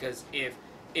 Because if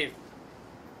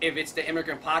it's the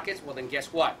immigrant pockets, well then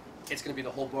guess what? It's going to be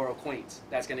the whole borough of Queens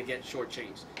that's going to get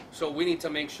shortchanged. So we need to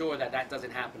make sure that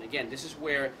doesn't happen. Again, this is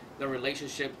where the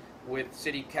relationship with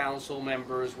city council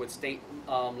members, with state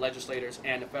legislators,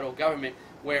 and the federal government,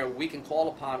 where we can call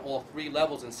upon all three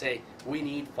levels and say, we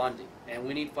need funding. And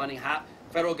we need funding.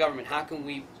 Federal government, how can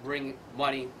we bring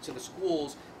money to the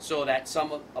schools so that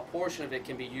a portion of it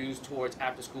can be used towards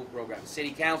after-school programs?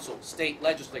 City council, state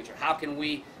legislature, how can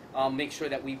we make sure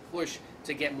that we push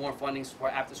to get more funding for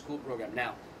after-school program?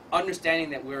 Now, understanding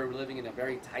that we're living in a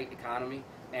very tight economy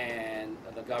and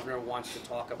the governor wants to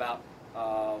talk about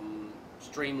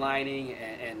streamlining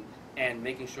and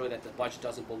making sure that the budget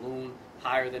doesn't balloon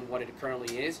higher than what it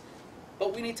currently is,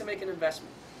 but we need to make an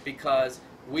investment because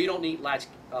we don't need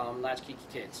latchkey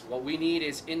kids. What we need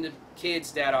is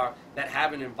kids that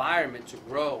have an environment to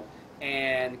grow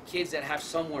and kids that have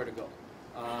somewhere to go.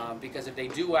 Because if they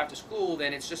do after school,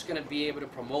 then it's just going to be able to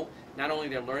promote not only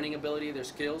their learning ability, their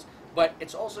skills, but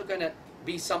it's also going to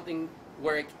be something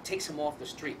where it takes them off the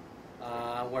street,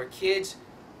 where kids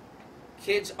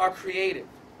are creative.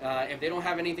 If they don't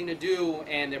have anything to do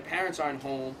and their parents aren't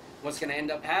home, what's going to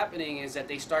end up happening is that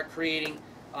they start creating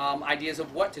ideas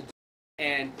of what to do,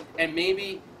 and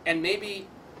maybe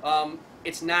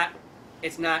it's not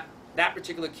that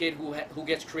particular kid who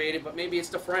gets creative, but maybe it's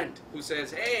the friend who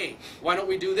says, hey, why don't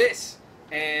we do this?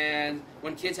 And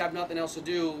when kids have nothing else to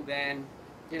do, then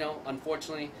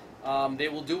unfortunately they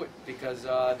will do it because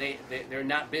they're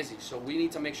not busy. So we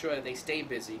need to make sure that they stay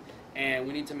busy, and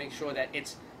we need to make sure that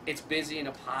it's busy in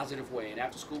a positive way, and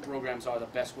after-school programs are the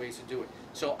best ways to do it.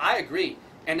 So I agree,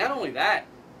 and not only that,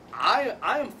 I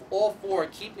am all for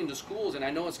keeping the schools, and I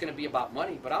know it's going to be about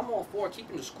money, but I'm all for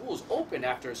keeping the schools open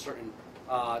after a certain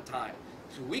time.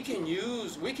 So we can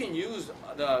use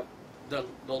the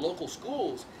local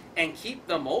schools and keep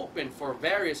them open for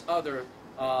various other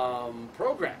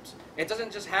programs. It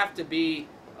doesn't just have to be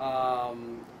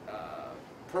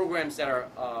programs that are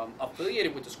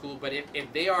affiliated with the school, but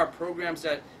if they are programs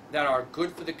that are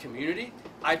good for the community,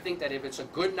 I think that if it's a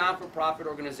good non-for-profit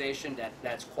organization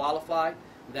that's qualified,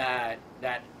 that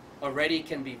already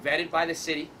can be vetted by the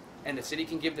city, and the city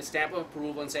can give the stamp of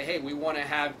approval and say, hey, we want to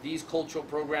have these cultural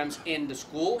programs in the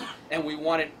school, and we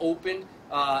want it open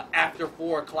after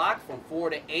 4 o'clock from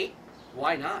 4 to 8,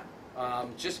 why not?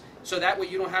 Just so that way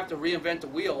you don't have to reinvent the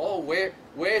wheel. Oh, where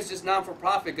is this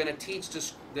non-for-profit going to teach the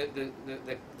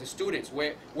students?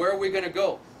 Where are we going to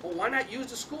go? Well, why not use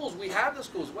the schools? We have the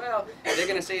schools. Well, they're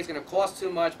going to say it's going to cost too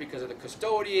much because of the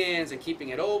custodians and keeping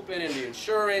it open and the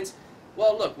insurance.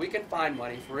 Well, look, we can find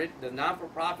money for it. The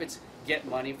non-for-profits get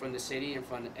money from the city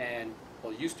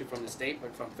well, used to from the state,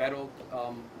 but from federal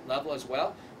level as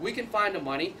well. We can find the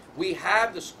money. We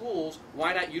have the schools.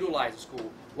 Why not utilize the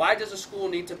school? Why does a school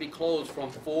need to be closed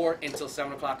from 4 until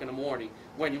 7 o'clock in the morning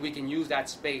when we can use that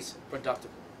space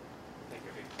productively? Thank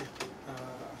you.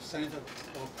 Senator,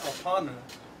 our partner,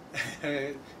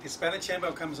 Hispanic Chamber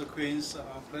of Commerce of Queens,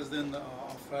 President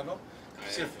of Federal.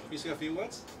 You say a few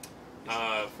words?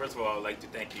 First of all, I'd like to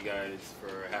thank you guys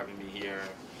for having me here.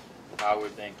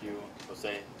 Howard, thank you.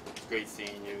 Jose, it's great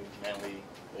seeing you. Manly,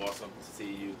 awesome to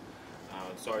see you.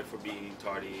 Sorry for being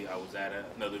tardy. I was at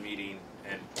another meeting,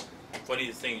 and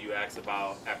funny thing you asked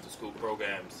about after-school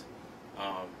programs.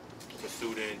 for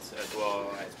students as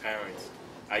well as parents.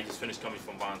 I just finished coming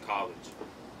from Bond College,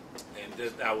 and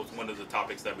that was one of the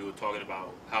topics that we were talking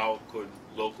about. How could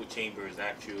local chambers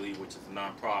actually, which is a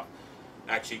nonprofit,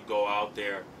 actually go out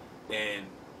there and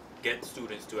get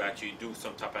students to actually do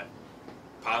some type of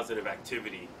positive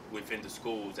activity within the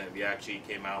schools? And we actually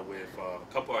came out with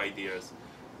a couple ideas,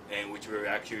 and which we're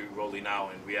actually rolling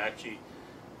out. And we actually,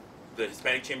 the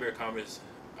Hispanic Chamber of Commerce,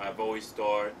 I've always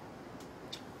thought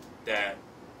that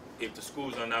if the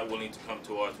schools are not willing to come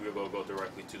to us, we're going to go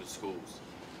directly to the schools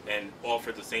and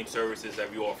offer the same services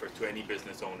that we offer to any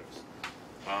business owners.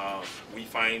 We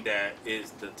find that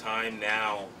it's the time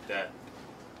now that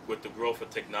with the growth of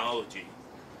technology,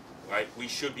 right, we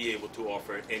should be able to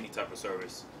offer any type of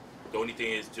service. The only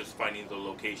thing is just finding the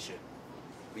location.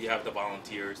 We have the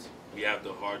volunteers, we have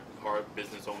the hard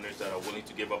business owners that are willing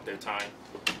to give up their time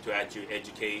to actually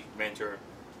educate, mentor,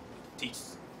 teach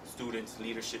students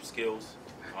leadership skills,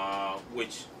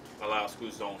 which a lot of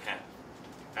schools don't have.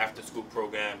 After school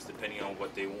programs, depending on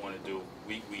what they want to do,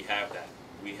 we have that.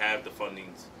 We have the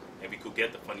fundings, and we could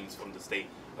get the fundings from the state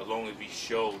as long as we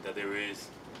show that there is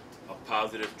a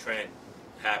positive trend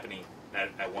happening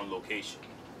at one location.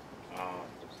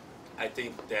 I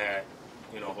think that,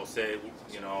 Jose,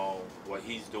 what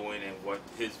he's doing and what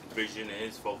his vision and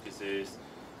his focus is,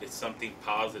 it's something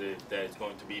positive that is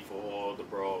going to be for all the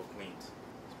borough of Queens,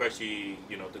 especially,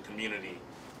 the community.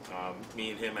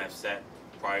 Me and him have sat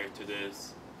prior to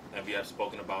this, and we have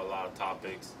spoken about a lot of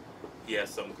topics. He has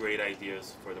some great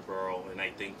ideas for the borough, and I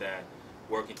think that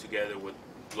working together with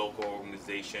local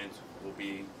organizations will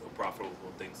be profitable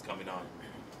things coming on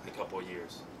in a couple of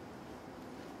years.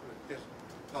 Yes.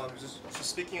 So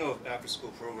speaking of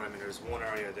after-school programming, there's one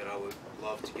area that I would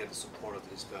love to get the support of the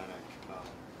Hispanic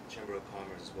Chamber of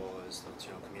Commerce as well as the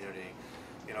Latino community.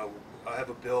 I have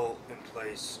a bill in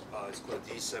place. It's called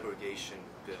a desegregation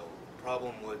bill. The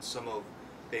problem with some of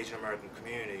the Asian American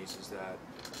communities is that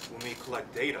when we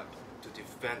collect data to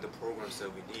defend the programs that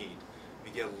we need,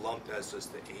 we get lumped as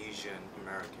just the Asian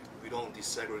American. We don't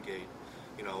desegregate,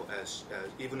 as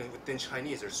even within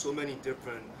Chinese, there's so many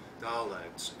different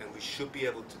dialects, and we should be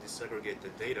able to desegregate the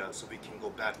data so we can go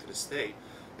back to the state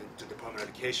and to the Department of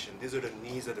Education. These are the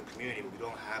needs of the community, but we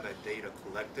don't have that data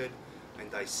collected and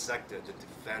dissected to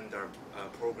defend our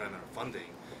program and our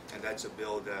funding. And that's a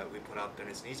bill that we put out there,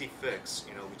 and it's an easy fix.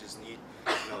 We just need,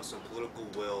 some political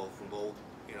will from both,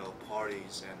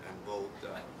 parties and both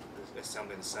the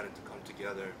Assembly and the Senate to come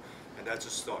together, and that's a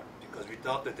start. Because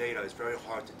without the data, it's very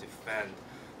hard to defend,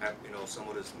 some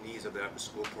of the needs of the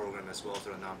after-school program as well as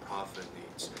their nonprofit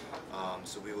needs.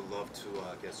 So we would love to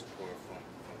get support from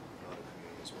other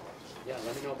communities as well. Yeah,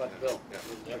 let me know about the bill.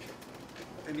 Yeah.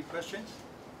 Any questions?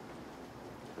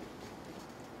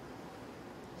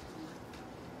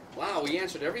 Wow, we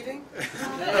answered everything?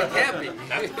 That can't be.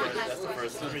 That's the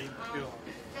first thing.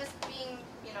 Just being,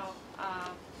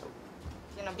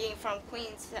 being from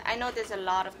Queens, I know there's a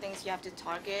lot of things you have to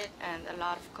target and a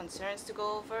lot of concerns to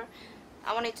go over.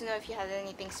 I wanted to know if you had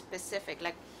anything specific,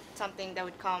 like something that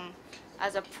would come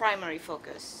as a primary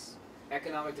focus.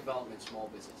 Economic development, small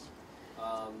business.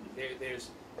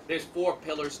 There's 4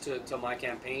 pillars to my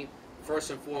campaign.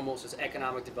 First and foremost is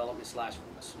economic development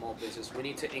 / small business. We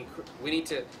need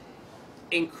to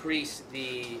increase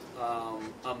the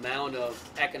amount of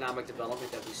economic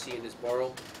development that we see in this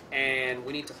borough, and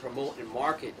we need to promote and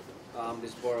market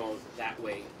this borough that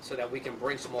way so that we can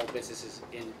bring small businesses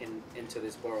into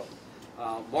this borough.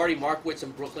 Marty Markowitz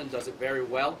in Brooklyn does it very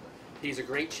well. He's a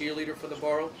great cheerleader for the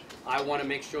borough. I want to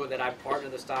make sure that I partner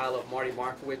the style of Marty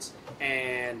Markowitz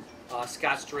and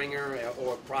Scott Stringer,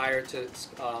 or prior to,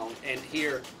 and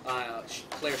here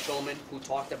Claire Schulman, who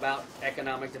talked about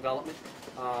economic development.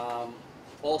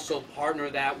 Also partner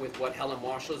that with what Helen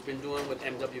Marshall has been doing with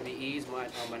MWBEs,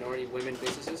 minority women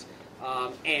businesses,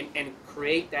 and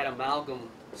create that amalgam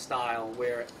style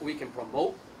where we can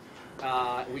promote,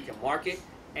 we can market,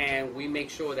 and we make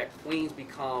sure that Queens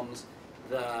becomes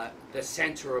the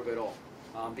center of it all.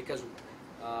 Because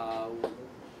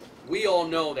we all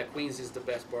know that Queens is the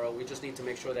best borough. We just need to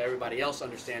make sure that everybody else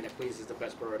understands that Queens is the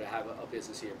best borough to have a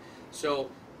business here. So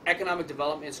economic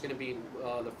development is going to be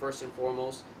the first and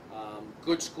foremost.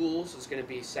 Good schools is going to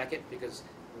be second, because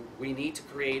we need to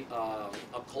create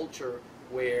a culture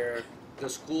where the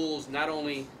schools, not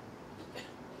only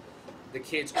the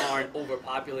kids aren't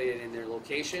overpopulated in their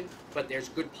location, but there's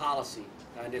good policy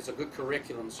and there's a good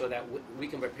curriculum so that we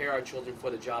can prepare our children for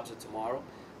the jobs of tomorrow.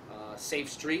 Safe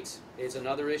streets is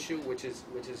another issue, which is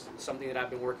something that I've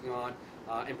been working on,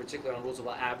 in particular on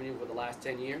Roosevelt Avenue for the last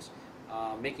 10 years,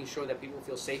 making sure that people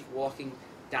feel safe walking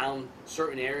down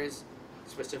certain areas,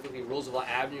 specifically Roosevelt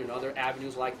Avenue and other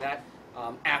avenues like that,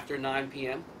 after 9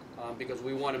 p.m. Because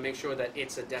we want to make sure that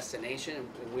it's a destination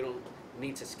and we don't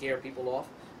need to scare people off.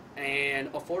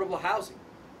 And affordable housing,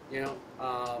 you know,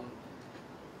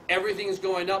 everything is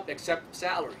going up except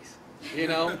salaries. You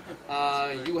know,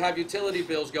 you have utility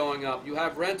bills going up, you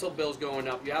have rental bills going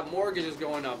up, you have mortgages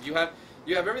going up, you have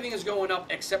everything is going up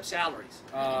except salaries,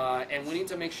 and we need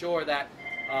to make sure that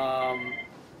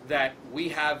that we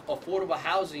have affordable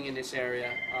housing in this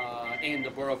area in the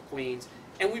borough of Queens,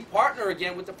 and we partner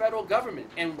again with the federal government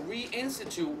and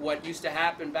reinstitute what used to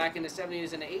happen back in the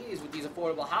 70s and the 80s with these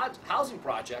affordable housing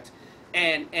projects,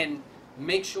 and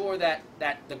make sure that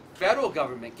the federal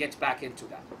government gets back into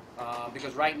that.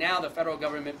 Because right now the federal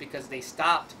government, because they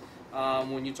stopped,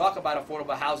 when you talk about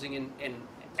affordable housing in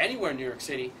anywhere in New York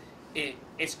City,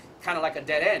 it's kind of like a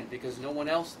dead end because no one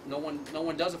does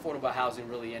affordable housing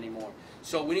really anymore.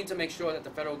 So we need to make sure that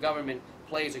the federal government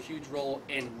plays a huge role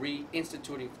in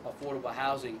reinstituting affordable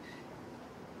housing,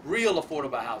 real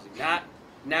affordable housing,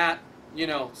 not you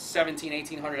know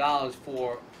 $1,700-1,800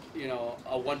 for you know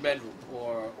a one bedroom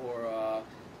or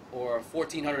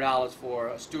 $1,400 for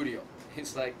a studio.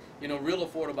 It's like, you know, real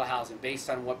affordable housing based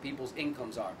on what people's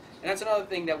incomes are. And that's another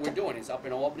thing that we're doing is up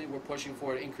in Albany, we're pushing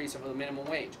for an increase of the minimum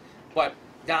wage. But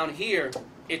down here,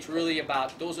 it's really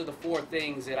about, those are the 4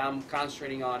 things that I'm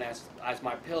concentrating on as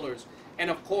my pillars. And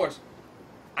of course,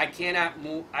 I cannot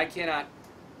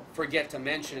forget to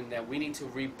mention that we need to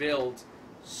rebuild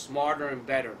smarter and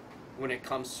better when it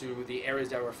comes to the areas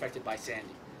that were affected by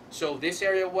Sandy. So this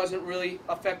area wasn't really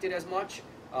affected as much.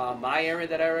 My area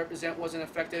that I represent wasn't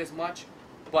affected as much,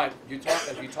 but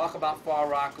as you talk about Far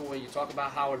Rockaway, you talk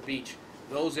about Howard Beach,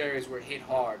 those areas were hit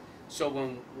hard. So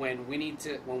when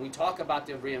we talk about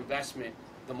the reinvestment,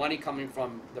 the money coming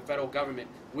from the federal government,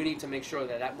 we need to make sure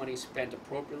that that money is spent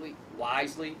appropriately,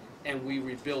 wisely, and we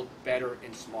rebuild better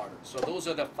and smarter. So those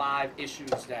are the 5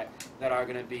 issues that are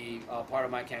going to be part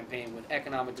of my campaign, with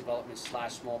economic development /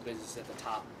 small business at the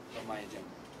top of my agenda.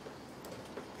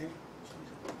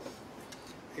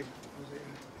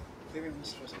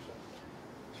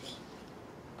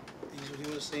 You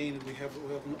were saying we have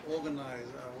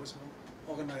organized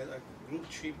a group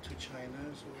trip to China.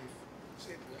 So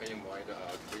I invite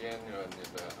Korean and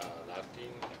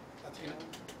Latino,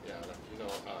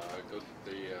 go to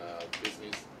the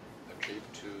business trip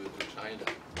to China.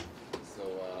 So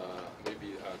maybe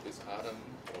this autumn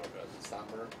or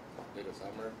later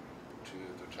summer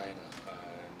to China.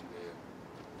 And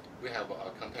we have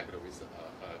contact with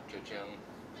Zhejiang,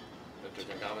 the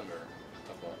Zhejiang governor.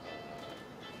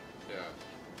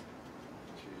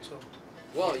 So,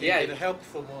 well, yeah. Get help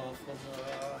from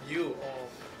you or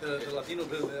the Latino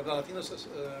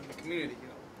community, you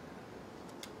know.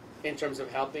 In terms of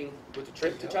helping with the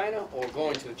trip to China or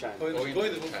going to China? Going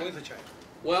to China.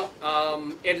 Well,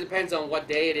 it depends on what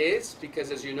day it is,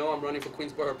 because as you know, I'm running for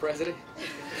Queensborough president.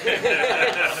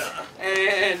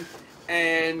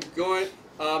 and going,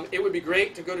 it would be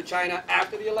great to go to China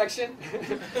after the election.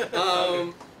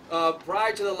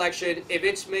 Prior to the election, if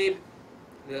it's made,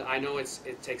 I know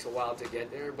it takes a while to get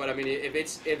there, but I mean, if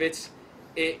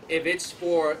it's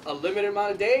for a limited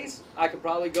amount of days, I could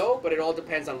probably go, but it all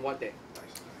depends on what day.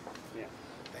 Yeah.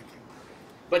 Thank you.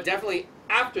 But definitely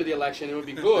after the election, it would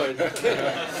be good.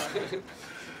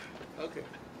 Okay.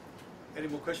 Any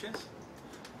more questions?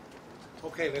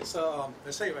 Okay, let's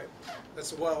say right.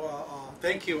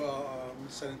 Thank you,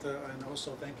 Senator, and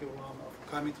also thank you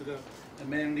for coming to the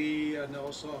Manly and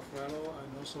also Alfredo,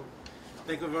 and also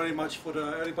thank you very much for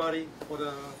everybody for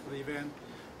the event.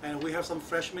 And we have some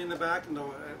freshmen in the back.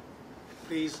 No,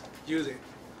 please use it.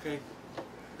 Okay.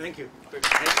 Thank you.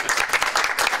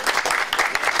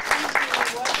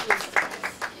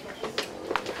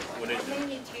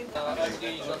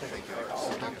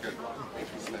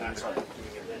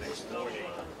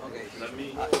 Let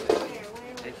me.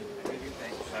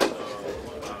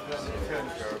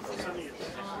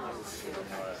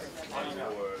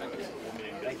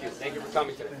 Thank you. Thank you for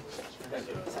coming today.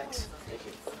 Thanks. Thank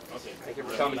you. Okay. Thank you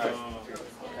for coming today.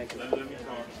 Thank you. Let me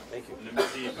talk. Thank you. Let me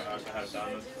see if I can have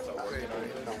Donna start working on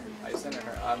it. Hi,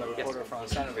 Senator. I'm a reporter from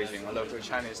Television, a local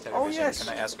Chinese television. Oh, yes.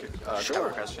 Can I ask you a couple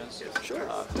questions? Sure.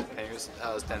 Can you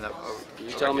stand up?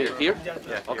 You tell me here? Yeah,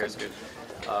 Okay. here is good.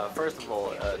 First of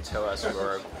all, tell us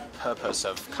your purpose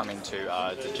of coming to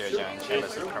the Zhejiang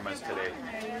Chambers of Commerce today.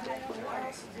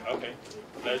 Okay.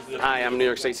 Hi, I'm New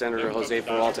York State Senator Jose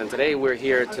Peralta, and today we're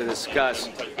here to discuss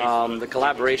the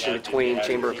collaboration between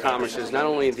Chamber of Commerce's, not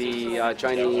only the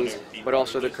Chinese, but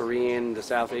also the Korean, the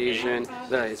South Asian,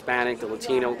 the Hispanic, the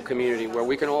Latino community, where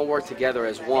we can all work together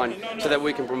as one so that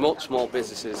we can promote small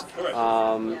businesses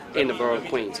in the borough of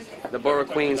Queens. The borough of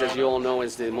Queens, as you all know,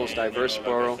 is the most diverse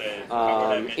borough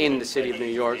in the city of New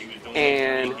York,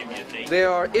 and there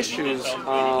are issues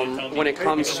when it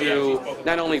comes to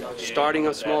not only starting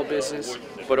a small business,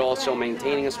 but also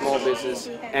maintaining a small business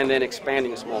and then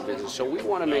expanding a small business. So we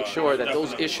want to make sure that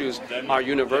those issues are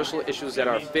universal issues that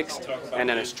are fixed and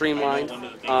that are streamlined,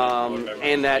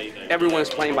 and that everyone is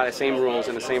playing by the same rules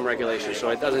and the same regulations, so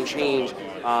it doesn't change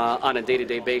on a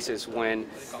day-to-day basis when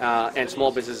and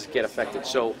small businesses get affected.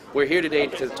 So we're here today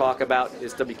to talk about,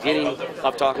 it's the beginning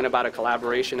of talking about a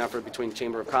collaboration effort between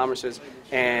Chamber of Commerce's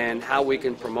and how we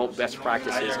can promote best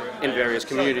practices in various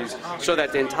communities so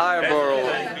that the entire borough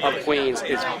of Queens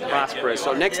is prosperous.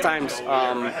 So next time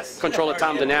Controller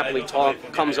Tom DiNapoli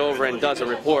comes over and does a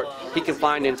report, he can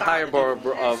find the entire borough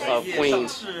of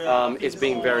Queens is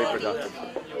being very productive.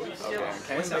 Okay.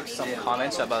 Can you make some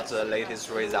comments about the latest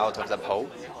result of the poll?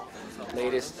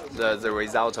 The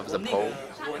result of the poll.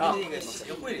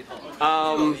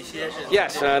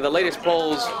 Yes, the latest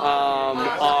polls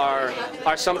are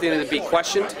something to be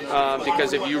questioned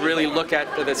because if you really look at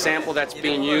the sample that's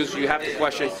being used, you have to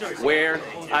question where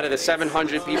out of the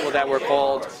 700 people that were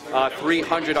called,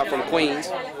 300 are from Queens,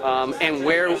 and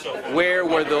where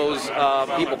were those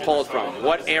people called from?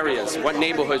 What areas, what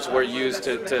neighborhoods were used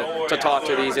to talk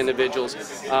to these individuals?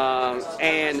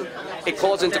 And it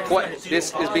calls into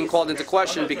this is being called into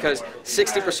question because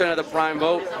 60% of the prime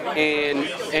vote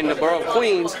in the borough of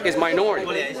Queens is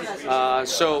minority.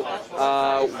 So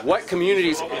what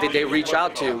communities did they reach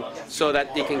out to so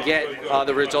that they can get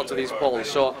the results of these polls?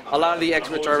 So a lot of the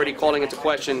experts are already calling into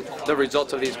question the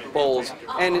results of these polls,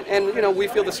 and you know, we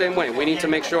feel the same way. We need to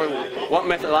make sure what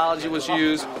methodology was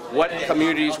used, what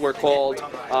communities were called,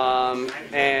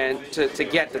 and to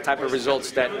get the type of results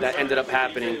that ended up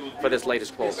happening for this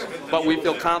latest poll. But we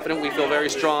feel confident, we feel very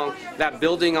strong that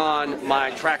building on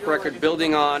my track record,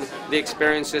 building on the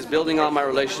experiences, building on my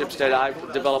relationships that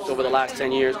I've developed over the last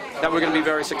 10 years, that we're going to be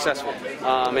very successful.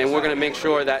 And we're going to make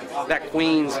sure that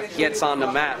Queens gets on the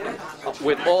map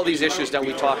with all these issues that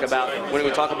we talk about when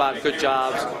we talk about good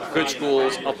jobs, good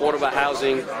schools, affordable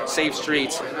housing, safe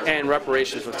streets, and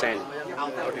reparations for Sandy.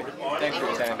 Thank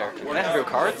you, Senator. Can I have your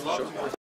card? Sure.